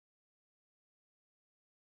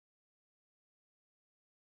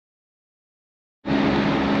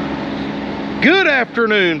Good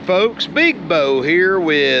afternoon, folks. Big Bo here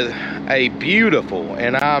with a beautiful,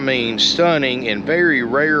 and I mean stunning and very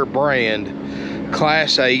rare brand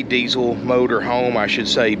Class A diesel motor home, I should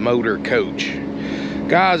say motor coach.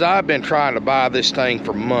 Guys, I've been trying to buy this thing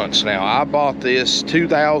for months now. I bought this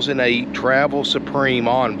 2008 Travel Supreme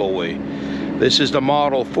Envoy. This is the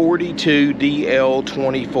model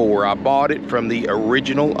 42DL24. I bought it from the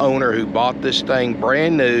original owner who bought this thing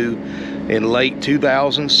brand new in late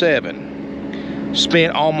 2007.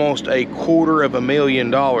 Spent almost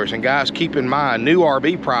 $250,000, and guys, keep in mind, new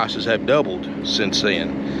RV prices have doubled since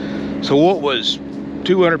then. So what was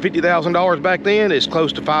 $250,000 back then is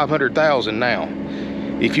close to $500,000 now,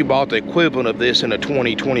 if you bought the equivalent of this in a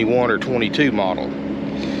 2021 or 22 model.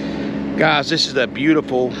 Guys, this is a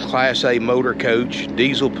beautiful Class A motor coach,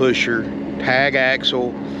 diesel pusher, tag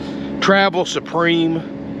axle, Travel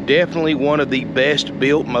Supreme. Definitely one of the best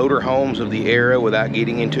built motorhomes of the era without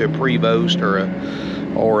getting into a Prevost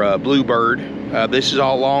or a Bluebird. This is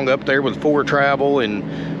all along up there with Ford Travel and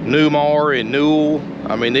Newmar and Newell.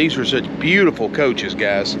 I mean, these are such beautiful coaches,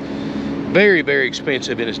 guys. Very, very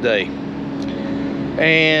expensive in its day.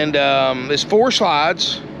 And it's 4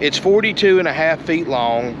 slides. It's 42.5 feet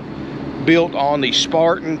long, built on the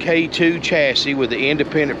Spartan K2 chassis with the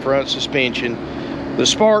independent front suspension. The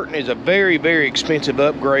Spartan is a very, very expensive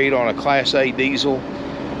upgrade on a Class A diesel.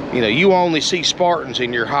 You know, you only see Spartans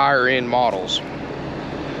in your higher end models.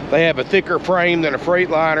 They have a thicker frame than a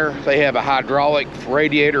Freightliner. They have a hydraulic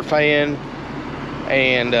radiator fan.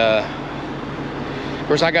 And of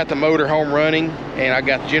course, I got the motor home running, and I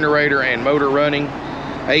got the generator and motor running.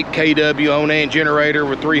 8 kW Onan generator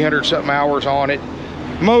with 300 something hours on it.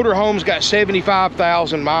 Motorhome's got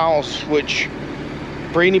 75,000 miles, which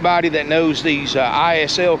for anybody that knows these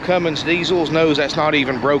ISL Cummins diesels knows that's not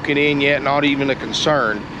even broken in yet, not even a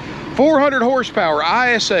concern. 400 horsepower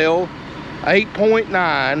ISL,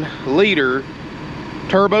 8.9 liter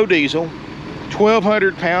turbo diesel,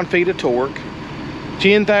 1,200 pound-feet of torque,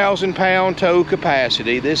 10,000 pound tow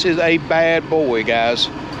capacity. This is a bad boy, guys.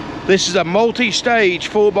 This is a multi-stage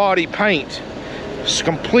full body paint. It's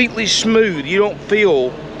completely smooth. You don't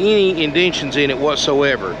feel any indentions in it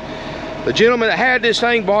whatsoever. The gentleman that had this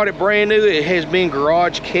thing bought it brand new. It has been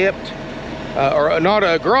garage kept, or not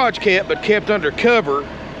a garage kept, but kept under cover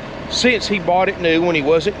since he bought it new when he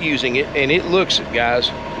wasn't using it. And it looks it,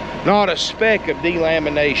 guys. Not a speck of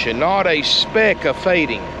delamination, not a speck of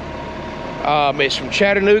fading. It's from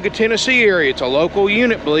Chattanooga, Tennessee area. It's a local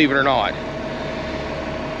unit, believe it or not.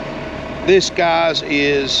 This, guys,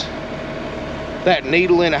 is that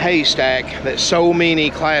needle in a haystack that so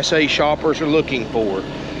many Class A shoppers are looking for.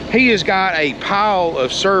 He has got a pile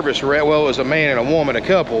of service, well, as a man and a woman, a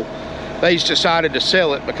couple. They just decided to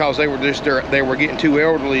sell it because they were getting too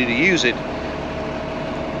elderly to use it.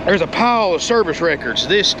 There's a pile of service records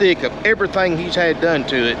this thick of everything he's had done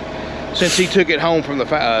to it since he took it home from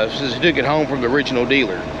the original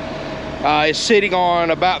dealer. It's sitting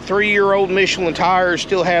on about 3-year-old Michelin tires.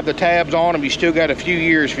 Still have the tabs on them. You still got a few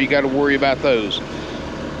years if you got to worry about those.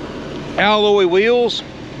 Alloy wheels.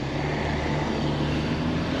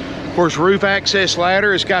 Of course, roof access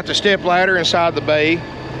ladder. It's got the step ladder inside the bay.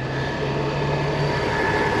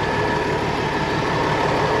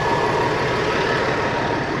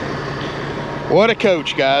 What a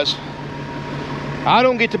coach, guys. I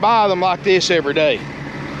don't get to buy them like this every day.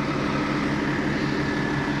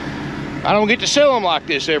 I don't get to sell them like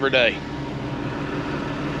this every day.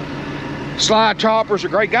 Slide toppers are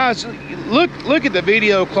great. Guys, look at the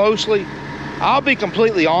video closely. I'll be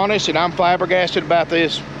completely honest, and I'm flabbergasted about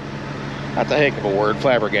this. That's a heck of a word,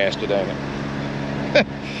 flabbergasted, ain't it?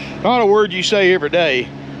 Not a word you say every day.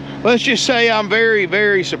 Let's just say I'm very,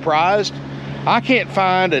 very surprised. I can't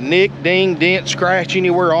find a nick, ding, dent, scratch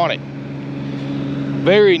anywhere on it.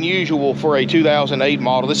 Very unusual for a 2008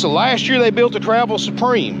 model. This is the last year they built a Travel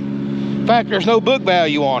Supreme. In fact, there's no book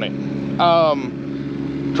value on it.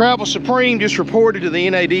 Travel Supreme just reported to the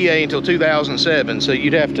NADA until 2007, so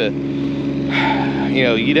you'd have to,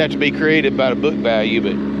 you'd have to be creative about a book value,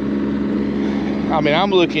 but I mean,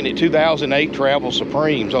 I'm looking at 2008 Travel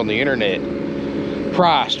Supremes on the internet,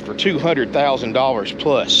 priced for $200,000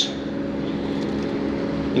 plus.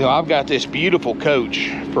 You know, I've got this beautiful coach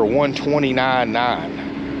for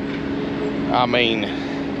 $129,900. I mean,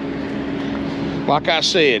 like I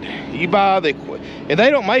said, you buy and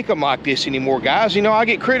they don't make them like this anymore, guys. You know, I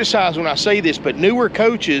get criticized when I say this, but newer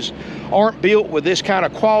coaches aren't built with this kind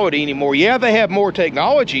of quality anymore. Yeah, they have more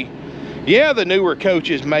technology. Yeah, the newer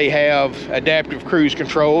coaches may have adaptive cruise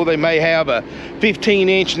control. They may have a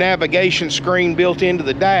 15-inch navigation screen built into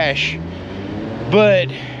the dash, but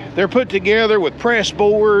they're put together with press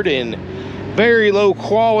board and Very low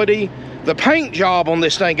quality. The paint job on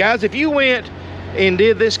this thing, guys, if you went and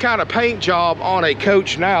did this kind of paint job on a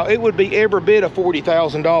coach now, it would be every bit of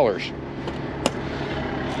 $40,000.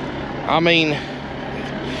 I mean,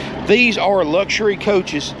 these are luxury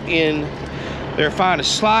coaches in their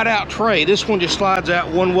finest. Slide out tray. This one just slides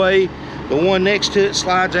out one way. The one next to it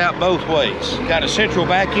slides out both ways. Got a central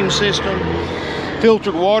vacuum system,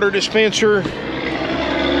 filtered water dispenser.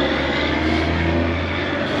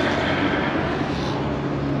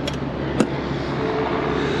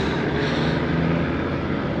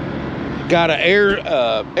 Got an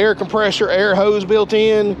air compressor, air hose built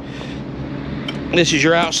in. This is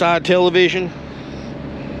your outside television.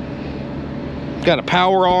 Got a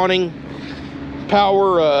power awning,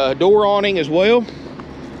 power door awning as well.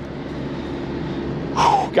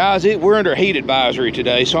 Whew, guys, we're under a heat advisory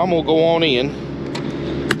today, so I'm gonna go on in.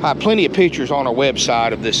 I have plenty of pictures on our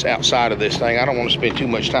website of this outside of this thing. I don't want to spend too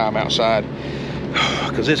much time outside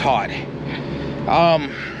because it's hot. In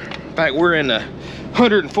fact, we're in the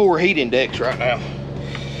 104 heat index right now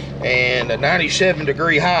and a 97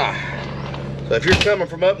 degree high. So if you're coming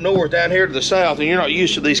from up north down here to the south and you're not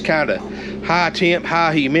used to these kind of high temp,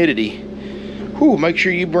 high humidity, whew, make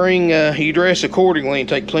sure you bring you dress accordingly and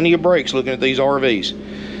take plenty of breaks looking at these RVs.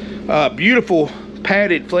 Beautiful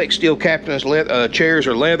padded flex steel captain's chairs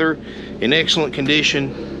are leather in excellent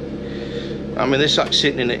condition. I mean, this is like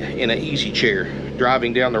sitting in an easy chair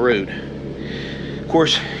driving down the road. Of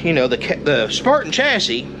course, you know, the Spartan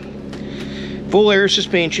chassis, full air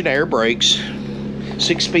suspension, air brakes,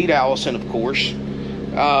 6-speed Allison, of course.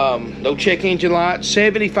 No check engine light,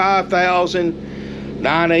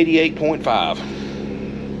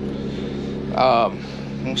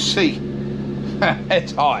 75,988.5. Let's see.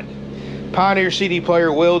 It's hot. Pioneer CD player,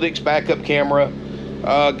 Weldix backup camera.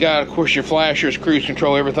 Got, of course, your flashers, cruise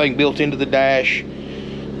control, everything built into the dash.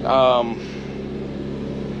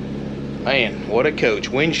 Man, what a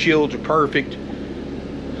coach. Windshields are perfect.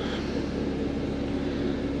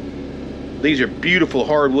 These are beautiful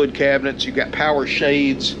hardwood cabinets. You've got power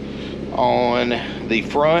shades on the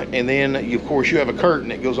front, and then of course you have a curtain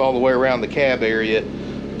that goes all the way around the cab area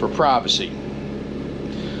for privacy.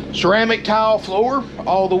 Ceramic tile floor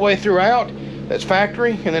all the way throughout. That's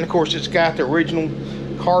factory. And then of course it's got the original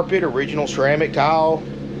carpet, original ceramic tile,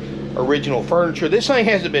 original furniture. This thing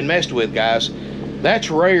hasn't been messed with, guys.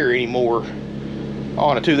 That's rare anymore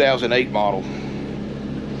on a 2008 model.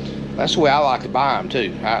 That's the way I like to buy them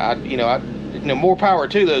too. You know, more power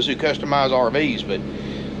to those who customize RVs, but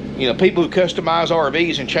you know, people who customize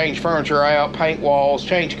RVs and change furniture out, paint walls,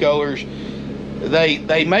 change colors,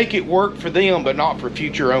 they make it work for them, but not for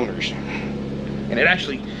future owners. And it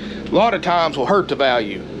actually, a lot of times, will hurt the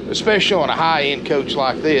value, especially on a high-end coach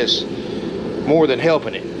like this, more than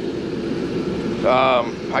helping it.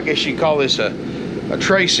 I guess you call this a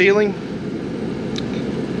tray ceiling.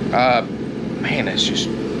 Man, that's just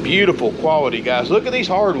beautiful quality, guys. Look at these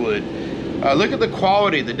hardwood. Look at the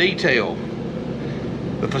quality, the detail,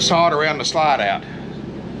 the facade around the slide out.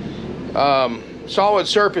 Solid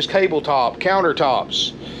surface cable top,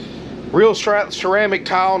 countertops, real ceramic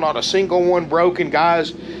tile, not a single one broken,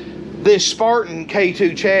 guys. This Spartan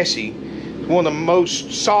K2 chassis is one of the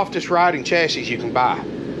most softest riding chassis you can buy.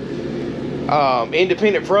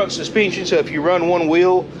 Independent front suspension, so if you run one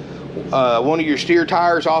wheel, one of your steer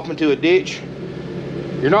tires off into a ditch,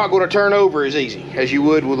 you're not going to turn over as easy as you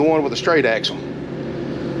would with the one with a straight axle.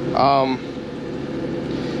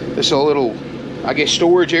 This is a little, I guess,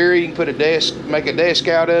 storage area. You can put a desk, make a desk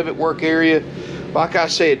out of it, work area. Like I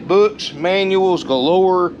said, books, manuals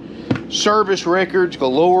galore, service records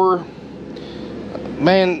galore.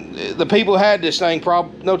 Man, the people who had this thing,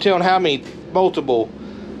 probably no telling how many,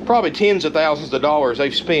 probably tens of thousands of dollars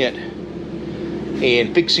they've spent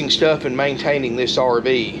in fixing stuff and maintaining this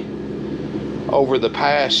RV over the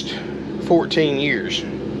past 14 years.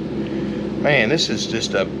 Man, this is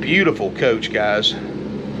just a beautiful coach, guys.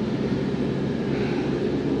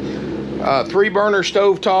 3-burner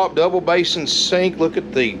stovetop, double basin sink. Look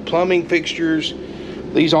at the plumbing fixtures.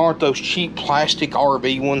 These aren't those cheap plastic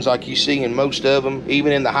RV ones like you see in most of them,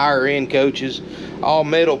 even in the higher end coaches. All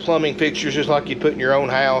metal plumbing fixtures, just like you'd put in your own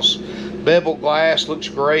house. Beveled glass, looks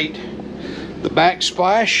great. The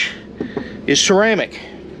backsplash is ceramic,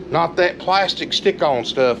 not that plastic stick-on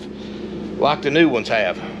stuff like the new ones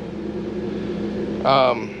have.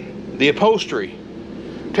 The upholstery,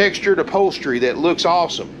 textured upholstery that looks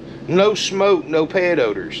awesome. No smoke, no pet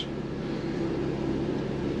odors.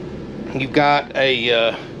 You've got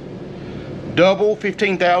a double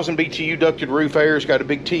 15,000 BTU ducted roof air. It's got a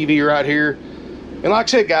big TV right here. And like I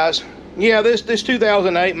said, guys, yeah, this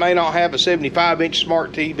 2008 may not have a 75-inch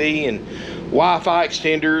smart TV and Wi-Fi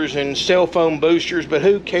extenders and cell phone boosters, but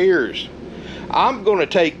who cares? I'm going to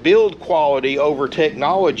take build quality over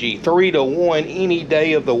technology 3-to-1 any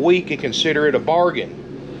day of the week and consider it a bargain.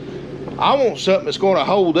 I want something that's going to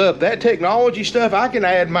hold up. That technology stuff I can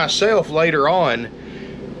add myself later on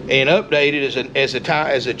and update it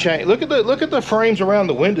as a change. Look at the frames around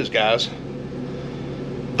the windows, guys.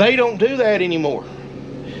 They don't do that anymore.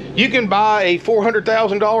 You can buy a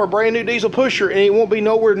 $400,000 brand new diesel pusher and it won't be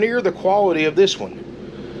nowhere near the quality of this one.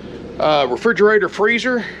 Refrigerator,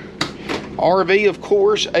 freezer, RV, of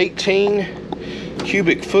course, 18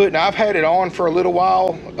 cubic foot. Now I've had it on for a little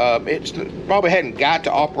while. It's probably hadn't got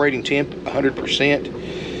to operating temp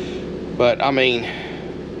 100%, but I mean,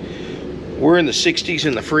 we're in the 60s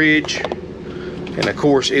in the fridge, and of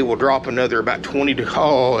course it will drop another about 20 to,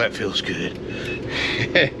 oh, that feels good.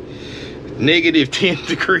 Negative 10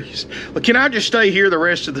 degrees. Well, can I just stay here the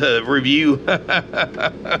rest of the review?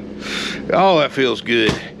 Oh, that feels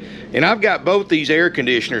good. And I've got both these air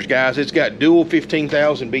conditioners, guys. It's got dual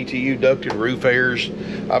 15,000 BTU ducted roof airs.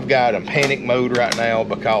 I've got a panic mode right now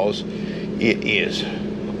because it is,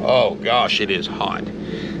 oh gosh, it is hot.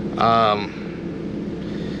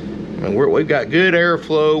 And we've got good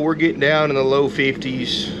airflow. We're getting down in the low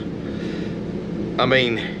 50s. I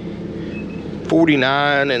mean,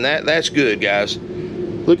 49, and that's good, guys.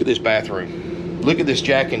 Look at this bathroom. Look at this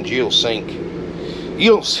Jack and Jill sink. You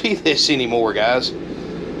don't see this anymore, guys.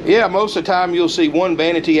 Yeah, most of the time you'll see one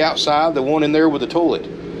vanity outside, the one in there with the toilet.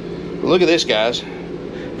 But look at this, guys.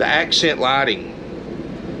 The accent lighting.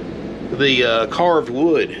 The carved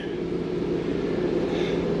wood.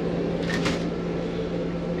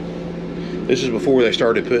 This is before they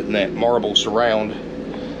started putting that marble surround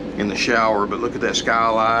in the shower, but look at that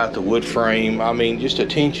skylight, the wood frame. I mean, just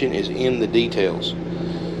attention is in the details.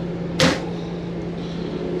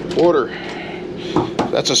 Water.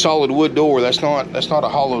 That's a solid wood door. That's not a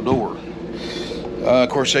hollow door. Of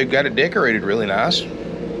course, they've got it decorated really nice.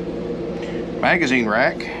 Magazine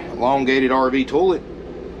rack, elongated RV toilet,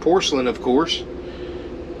 porcelain, of course.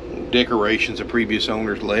 Decorations the previous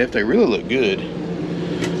owners left. They really look good.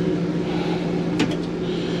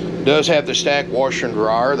 Does have the stack washer and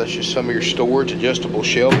dryer. That's just some of your storage, adjustable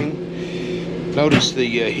shelving. Notice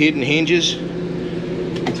the hidden hinges.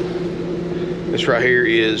 This right here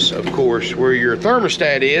is, of course, where your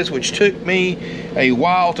thermostat is, which took me a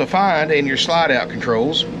while to find, and your slide out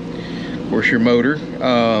controls. Of course, your motor.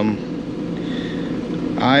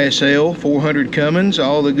 ISL 400 Cummins,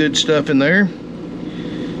 all the good stuff in there.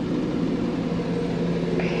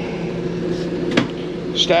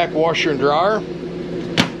 Stack washer and dryer.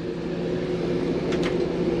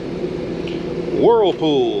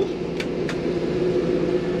 Whirlpool.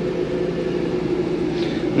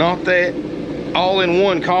 Not that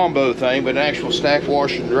all-in-one combo thing, but an actual stack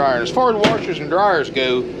washer and dryer. And as far as washers and dryers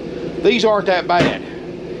go, these aren't that bad.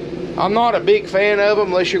 I'm not a big fan of them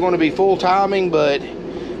unless you're going to be full timing, but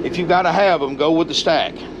if you've got to have them, go with the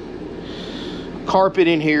stack. Carpet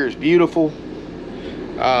in here is beautiful.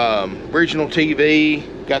 Original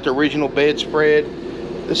TV, got the original bedspread.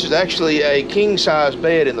 This is actually a king-size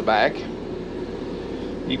bed in the back.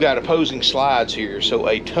 You've got opposing slides here, so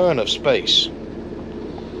a ton of space.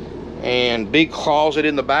 And big closet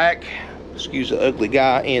in the back. Excuse the ugly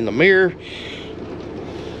guy in the mirror.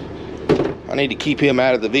 I need to keep him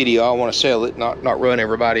out of the video. I want to sell it, not run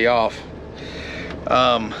everybody off.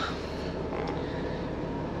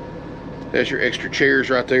 There's your extra chairs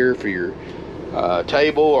right there for your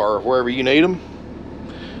table or wherever you need them.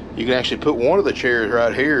 You can actually put one of the chairs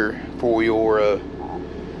right here for your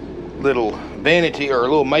little vanity or a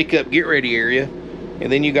little makeup get ready area.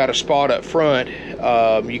 And then you got a spot up front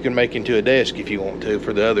you can make into a desk if you want to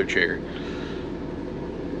for the other chair.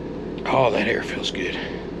 Oh, that air feels good.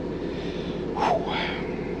 Whew.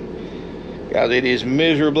 Guys, it is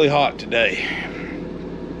miserably hot today.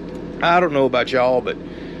 I don't know about y'all, but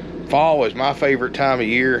fall is my favorite time of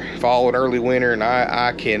year. Fall and early winter, and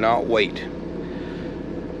I cannot wait.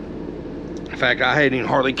 In fact, I hadn't even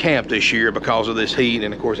hardly camped this year because of this heat,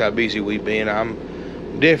 and of course how busy we've been.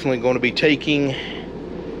 I'm definitely going to be taking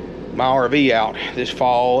my RV out this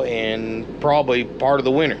fall and probably part of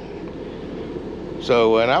the winter.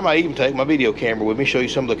 So, and I might even take my video camera with me, show you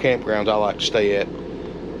some of the campgrounds I like to stay at.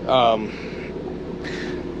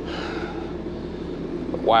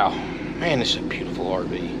 Wow, man, this is a beautiful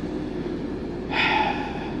RV.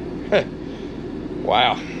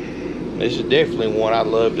 Wow, this is definitely one I'd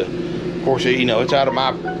love to. Of course, you know, it's out of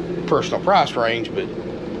my personal price range,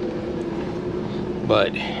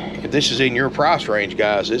 but if this is in your price range,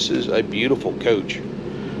 guys, this is a beautiful coach.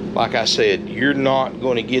 Like I said, you're not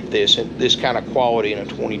going to get this kind of quality in a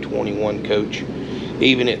 2021 coach,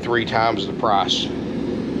 even at 3 times the price.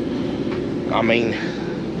 I mean,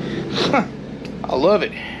 I love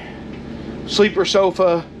it. Sleeper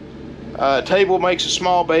sofa. Table makes a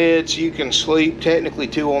small bed, so you can sleep technically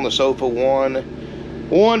 2 on the sofa,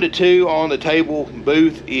 1 to 2 on the table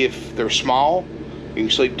booth if they're small. You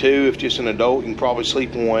can sleep 2 if just an adult. You can probably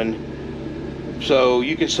sleep 1. So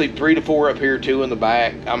you can sleep 3 to 4 up here, 2 in the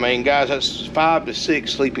back. I mean, guys, that's 5 to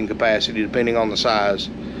 6 sleeping capacity depending on the size.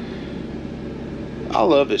 I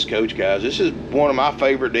love this coach, guys. This is one of my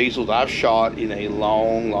favorite diesels I've shot in a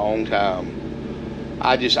long time.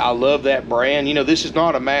 I love that brand. You know, this is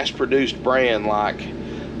not a mass-produced brand like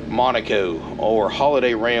Monaco or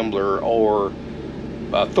Holiday Rambler or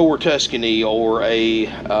Thor Tuscany or a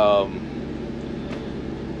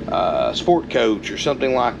Sport Coach or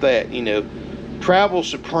something like that. You know, Travel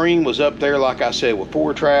Supreme was up there, like I said, with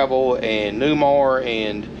Ford Travel and Newmar,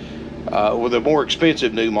 and with the more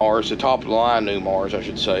expensive Newmars, the top of the line Newmars, I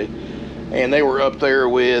should say. And they were up there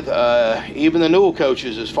with even the Newell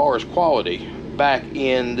coaches as far as quality back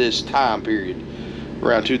in this time period,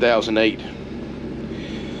 around 2008,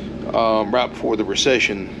 right before the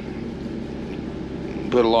recession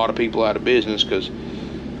put a lot of people out of business. Because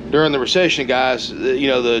during the recession, guys, you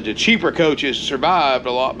know, the cheaper coaches survived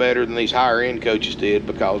a lot better than these higher end coaches did,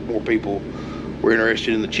 because more people were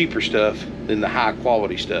interested in the cheaper stuff than the high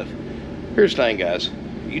quality stuff. Here's the thing, guys.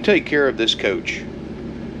 You take care of this coach,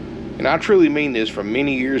 and I truly mean this from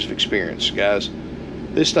many years of experience, guys.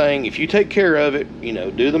 This thing, if you take care of it, you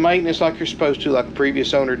know, do the maintenance like you're supposed to, like the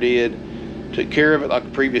previous owner did, take care of it like the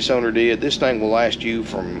previous owner did, this thing will last you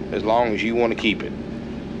from as long as you want to keep it.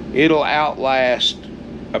 It'll outlast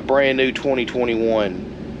a brand new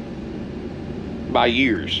 2021 by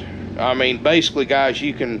years. I mean, basically, guys,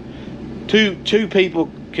 you can, two people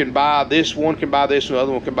can buy this, one can buy this, and the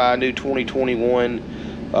other one can buy a new 2021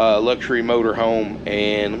 luxury motorhome.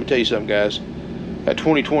 And let me tell you something, guys. That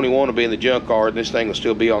 2021 will be in the junkyard, and this thing will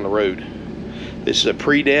still be on the road. This is a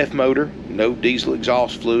pre-def motor, no diesel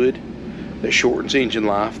exhaust fluid, that shortens engine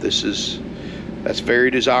life. That's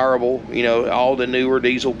very desirable. You know, all the newer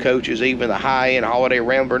diesel coaches, even the high-end Holiday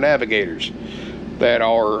Rambler Navigators that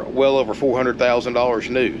are well over $400,000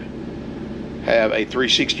 new, have a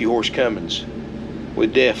 360 horse Cummins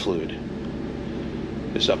with DEF fluid.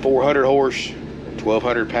 It's a 400 horse,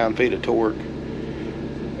 1,200 pound-feet of torque.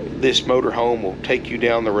 This motorhome will take you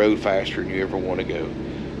down the road faster than you ever want to go.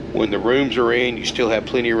 When the rooms are in, you still have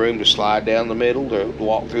plenty of room to slide down the middle, to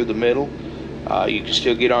walk through the middle. You can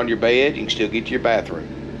still get on your bed. You can still get to your bathroom.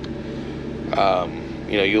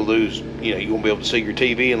 You know, you won't be able to see your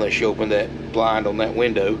TV unless you open that blind on that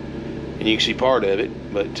window, and you can see part of it.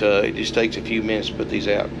 But it just takes a few minutes to put these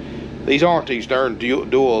out. These aren't these darn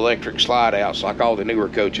dual electric slide outs like all the newer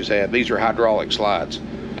coaches have. These are hydraulic slides.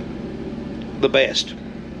 The best.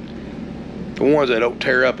 The ones that don't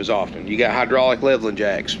tear up as often. You got hydraulic leveling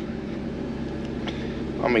jacks.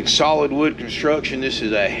 I mean, solid wood construction. This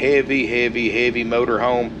is a heavy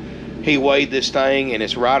motorhome. He weighed this thing, and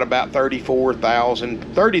it's right about 33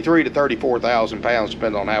 to 34,000 pounds,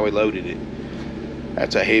 depending on how he loaded it.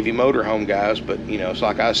 That's a heavy motorhome, guys. But you know, it's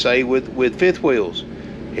like I say with fifth wheels,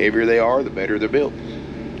 heavier they are, the better they're built.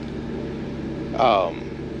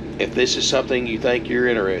 If this is something you think you're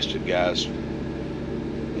interested, guys,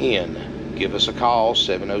 give us a call,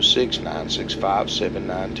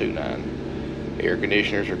 706-965-7929. Air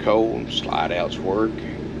conditioners are cold, slide outs work,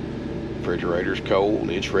 refrigerator's cold,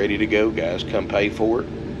 it's ready to go, guys. Come pay for it.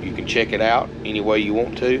 You can check it out any way you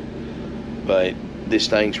want to, but this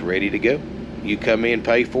thing's ready to go. You come in,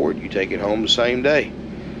 pay for it, you take it home the same day.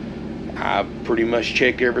 I've pretty much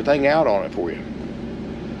checked everything out on it for you.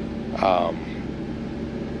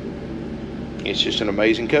 It's just an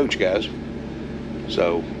amazing coach, guys.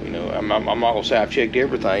 So, you know, I'm not going to say I've checked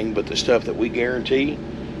everything, but the stuff that we guarantee,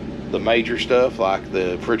 the major stuff like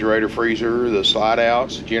the refrigerator, freezer, the slide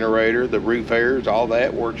outs, the generator, the roof airs, all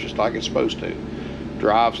that works just like it's supposed to.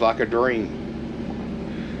 Drives like a dream.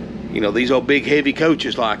 You know, these old big heavy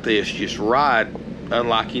coaches like this just ride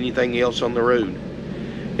unlike anything else on the road.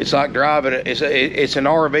 It's like driving, it's an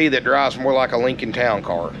RV that drives more like a Lincoln Town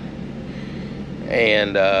Car.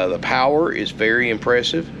 And the power is very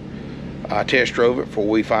impressive. I test drove it before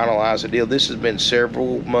we finalized the deal. This has been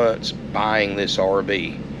several months buying this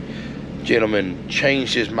RV. Gentleman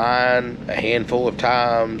changed his mind a handful of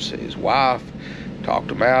times. His wife talked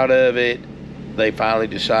him out of it. They finally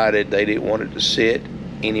decided they didn't want it to sit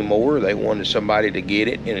anymore. They wanted somebody to get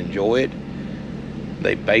it and enjoy it.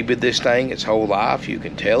 They babied this thing its whole life. You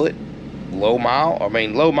can tell it. Low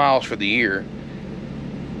miles for the year.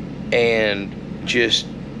 And just,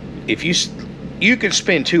 if you can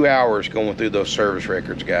spend 2 hours going through those service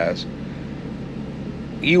records, guys.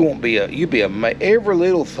 You'd be amazed. Every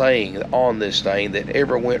little thing on this thing that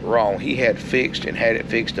ever went wrong, he had fixed, and had it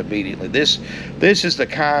fixed immediately. This is the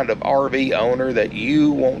kind of RV owner that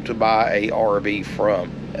you want to buy a RV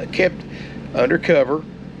from. Kept undercover,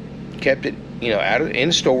 kept it, you know,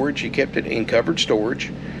 in storage. He kept it in covered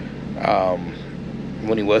storage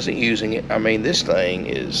when he wasn't using it. I mean, this thing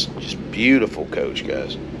is just beautiful, Coach,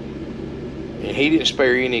 guys. And he didn't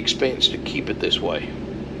spare any expense to keep it this way.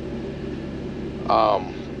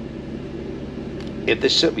 If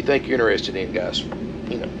this is something you think you're interested in, guys,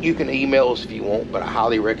 you know, you can email us if you want, but I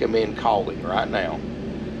highly recommend calling right now.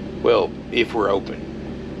 Well, if we're open.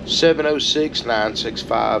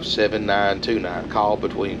 706-965-7929. Call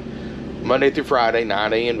between Monday through Friday,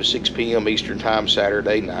 9 a.m. to 6 p.m. Eastern Time,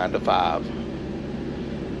 Saturday, 9 to 5.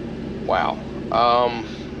 Wow.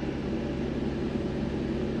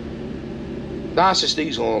 Nicest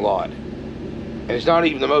diesel on the lot. And it's not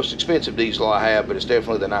even the most expensive diesel I have, but it's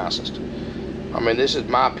definitely the nicest. I mean, this is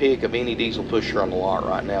my pick of any diesel pusher on the lot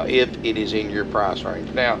right now, if it is in your price range.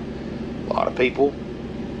 Now, a lot of people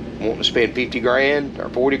want to spend 50 grand or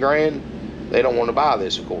 40 grand. They don't want to buy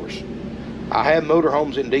this, of course. I have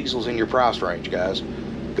motorhomes and diesels in your price range, guys.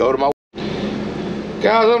 Go to my...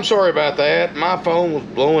 Guys, I'm sorry about that. My phone was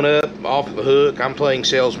blowing up off the hook. I'm playing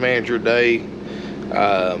sales manager today.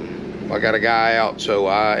 I got a guy out, so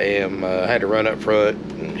I had to run up front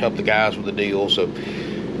and help the guys with the deal. So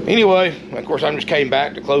anyway, of course, I just came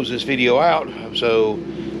back to close this video out, so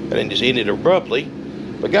and then just ended abruptly.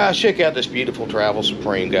 But guys, check out this beautiful Travel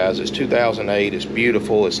Supreme, guys. It's 2008. It's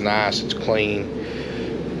beautiful. It's nice. It's clean.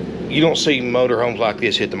 You don't see motorhomes like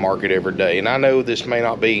this hit the market every day. And I know this may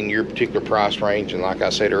not be in your particular price range. And like I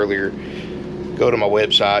said earlier, go to my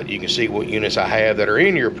website. You can see what units I have that are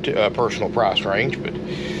in your personal price range. But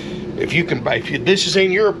if this is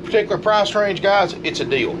in your particular price range, guys, it's a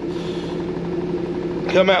deal.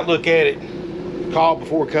 Come out and look at it. Call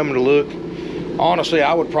before coming to look. Honestly,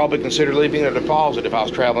 I would probably consider leaving a deposit if I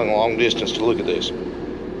was traveling a long distance to look at this.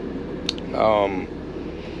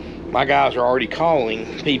 My guys are already calling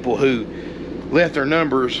people who left their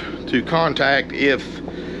numbers to contact if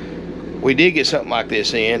we did get something like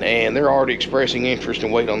this in, and they're already expressing interest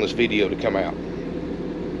and waiting on this video to come out.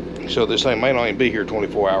 So this thing may not even be here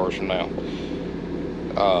 24 hours from now.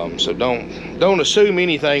 So don't assume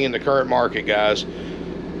anything in the current market, guys.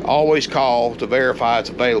 Always call to verify it's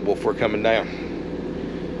available before coming down.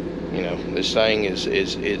 You know, this thing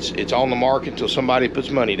it's on the market until somebody puts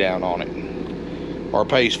money down on it or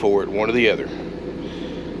pays for it, one or the other.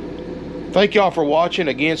 Thank y'all for watching.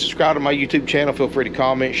 Again, subscribe to my YouTube channel. Feel free to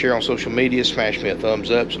comment, share on social media, smash me a thumbs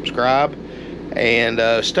up, subscribe,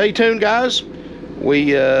 and stay tuned, guys.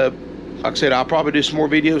 Like I said, I'll probably do some more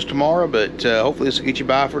videos tomorrow, but hopefully this will get you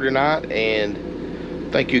by for tonight.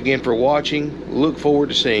 And thank you again for watching. Look forward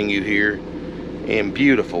to seeing you here in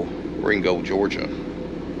beautiful Ringgold, Georgia.